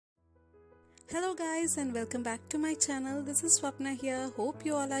Hello guys and welcome back to my channel. This is Swapna here. Hope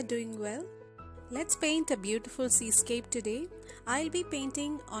you all are doing well. Let's paint a beautiful seascape today. I'll be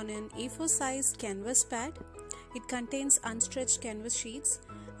painting on an A4 size canvas pad. It contains unstretched canvas sheets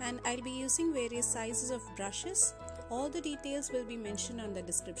and I'll be using various sizes of brushes. All the details will be mentioned on the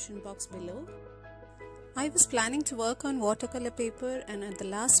description box below. I was planning to work on watercolor paper and at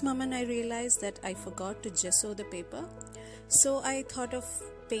the last moment I realized that I forgot to gesso the paper. So I thought of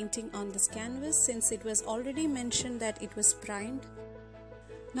painting on this canvas since it was already mentioned that it was primed.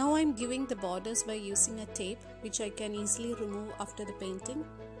 Now I'm giving the borders by using a tape which I can easily remove after the painting.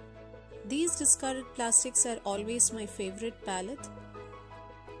 These discarded plastics are always my favorite palette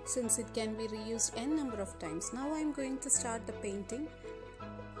since it can be reused n number of times. Now I'm going to start the painting.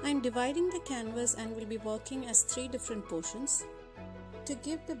 I'm dividing the canvas and will be working as 3 different portions. To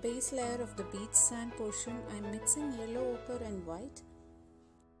give the base layer of the beach sand portion, I'm mixing yellow ochre and white.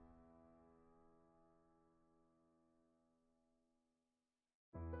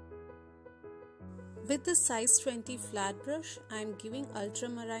 With the size 20 flat brush, I am giving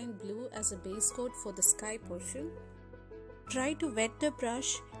ultramarine blue as a base coat for the sky portion. Try to wet the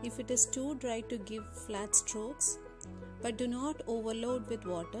brush if it is too dry to give flat strokes, but do not overload with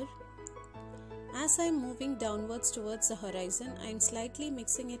water. As I am moving downwards towards the horizon, I am slightly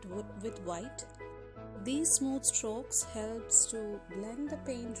mixing it with white. These smooth strokes helps to blend the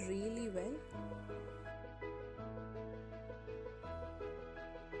paint really well.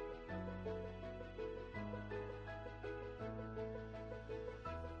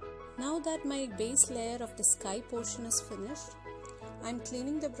 Now that my base layer of the sky portion is finished, I am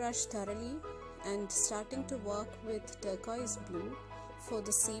cleaning the brush thoroughly and starting to work with turquoise blue for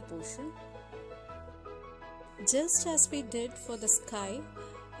the sea portion. Just as we did for the sky,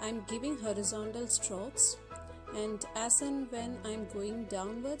 I am giving horizontal strokes, and as and when I am going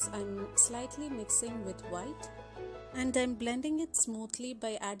downwards, I am slightly mixing with white and I am blending it smoothly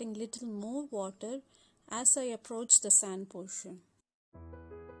by adding little more water as I approach the sand portion.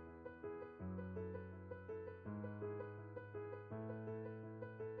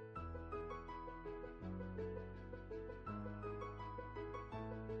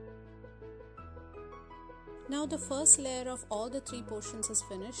 Now the first layer of all the 3 portions is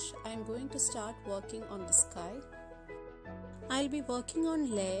finished. I am going to start working on the sky. I'll be working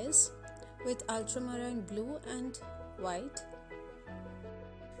on layers with ultramarine blue and white.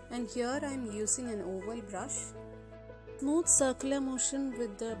 And here I am using an oval brush. Smooth circular motion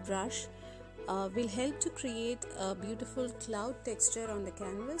with the brush will help to create a beautiful cloud texture on the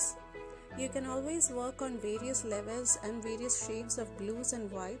canvas. You can always work on various levels and various shades of blues and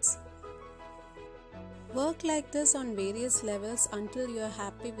whites. Work like this on various levels until you are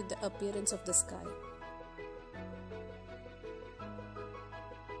happy with the appearance of the sky.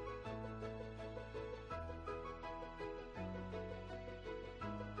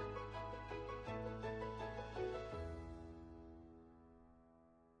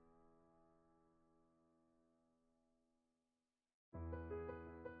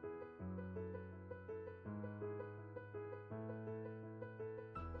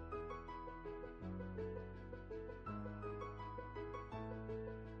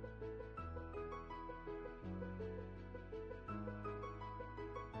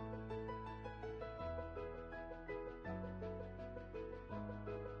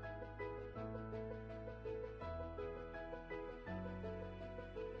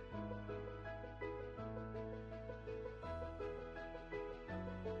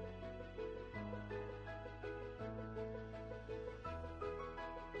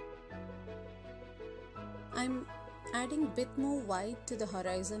 I'm adding a bit more white to the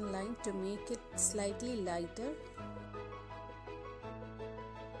horizon line to make it slightly lighter.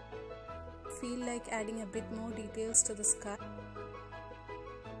 Feel like adding a bit more details to the sky.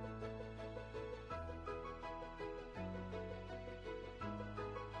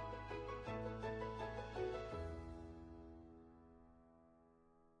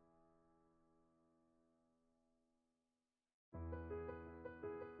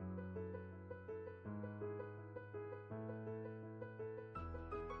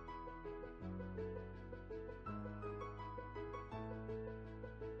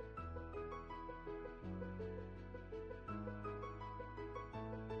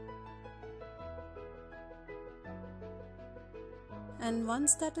 And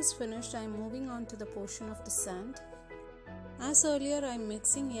once that is finished, I am moving on to the portion of the sand. As earlier, I am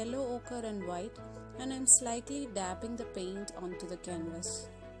mixing yellow ochre and white and I am slightly dabbing the paint onto the canvas.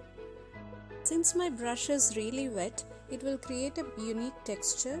 Since my brush is really wet, it will create a unique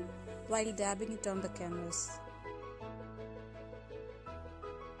texture while dabbing it on the canvas.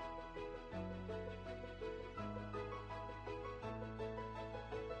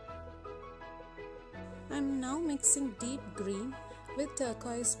 I'm now mixing deep green with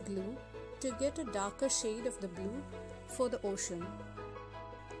turquoise blue to get a darker shade of the blue for the ocean.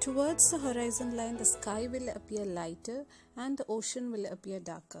 Towards the horizon line, the sky will appear lighter and the ocean will appear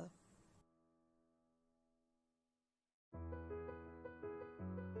darker.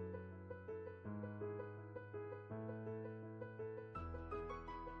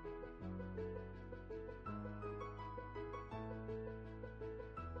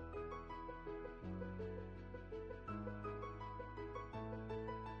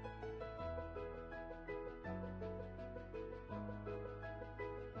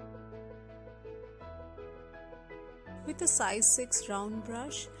 With a size 6 round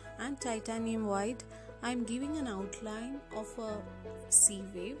brush and titanium white, I am giving an outline of a sea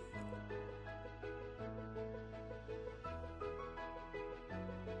wave.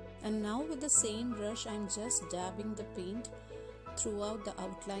 And now with the same brush, I am just dabbing the paint throughout the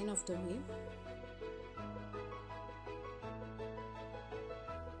outline of the wave.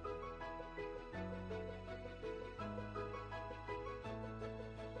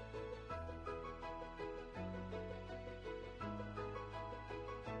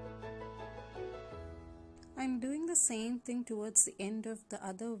 I am doing the same thing towards the end of the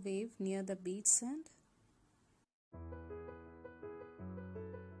other wave near the beach sand.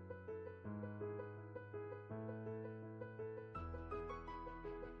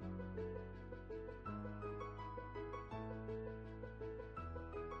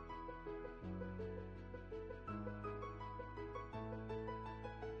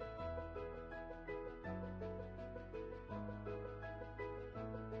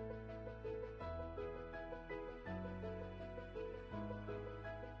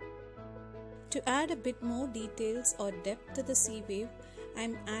 To add a bit more details or depth to the sea wave, I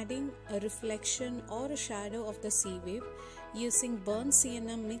am adding a reflection or a shadow of the sea wave using burnt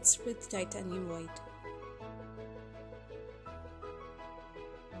sienna mixed with titanium white.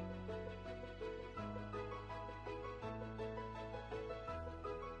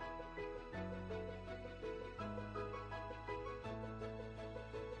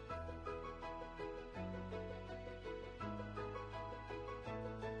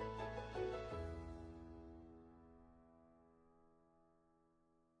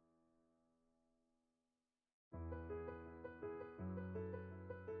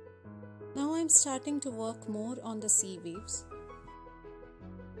 Now I am starting to work more on the sea waves.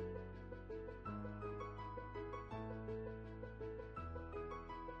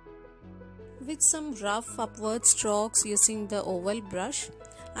 With some rough upward strokes using the oval brush,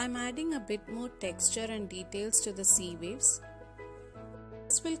 I am adding a bit more texture and details to the sea waves.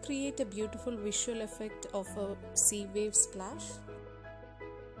 This will create a beautiful visual effect of a sea wave splash.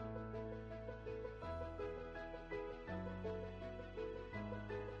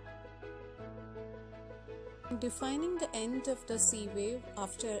 Defining the end of the sea wave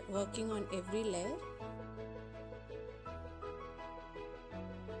after working on every layer.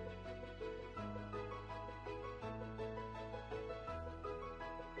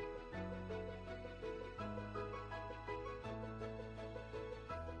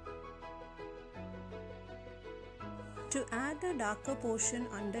 To add a darker portion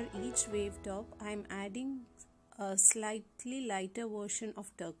under each wave top, I am adding a slightly lighter version of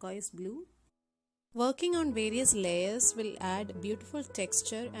turquoise blue. Working on various layers will add beautiful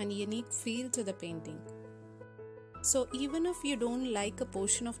texture and unique feel to the painting. So even if you don't like a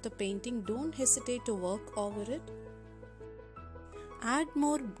portion of the painting, don't hesitate to work over it. Add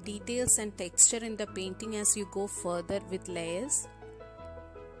more details and texture in the painting as you go further with layers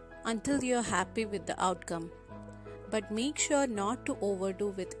until you are happy with the outcome. But make sure not to overdo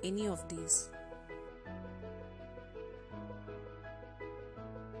with any of these.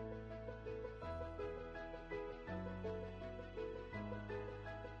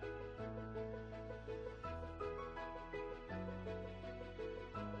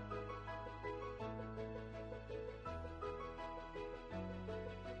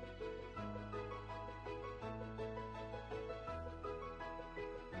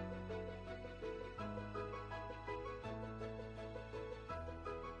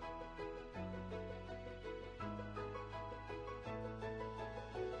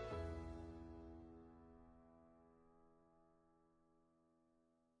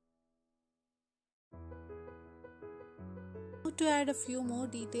 To add a few more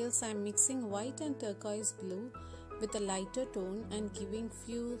details, I am mixing white and turquoise blue with a lighter tone and giving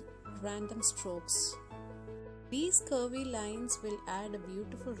few random strokes. These curvy lines will add a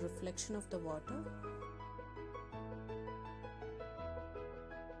beautiful reflection of the water.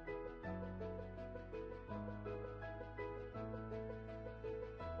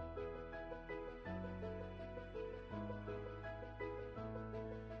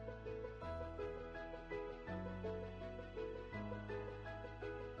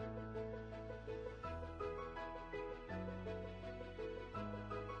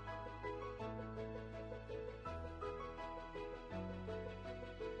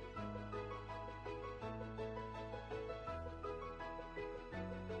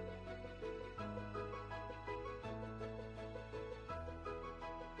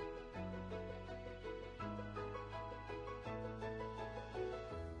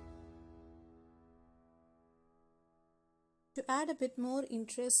 To add a bit more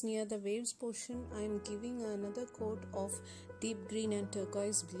interest near the waves portion, I am giving another coat of deep green and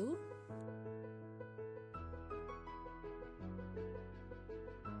turquoise blue.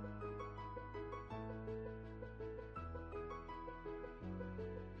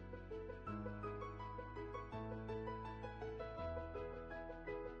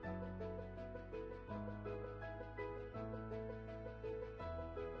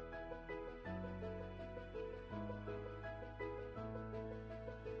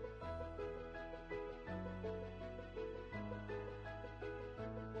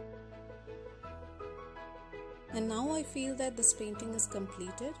 And now I feel that this painting is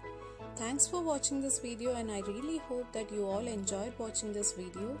completed. Thanks for watching this video, and I really hope that you all enjoyed watching this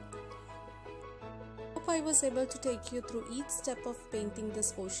video. Hope I was able to take you through each step of painting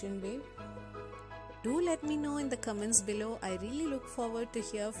this ocean wave. Do let me know in the comments below. I really look forward to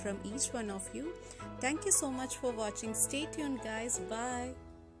hear from each one of you. Thank you so much for watching. Stay tuned guys. Bye.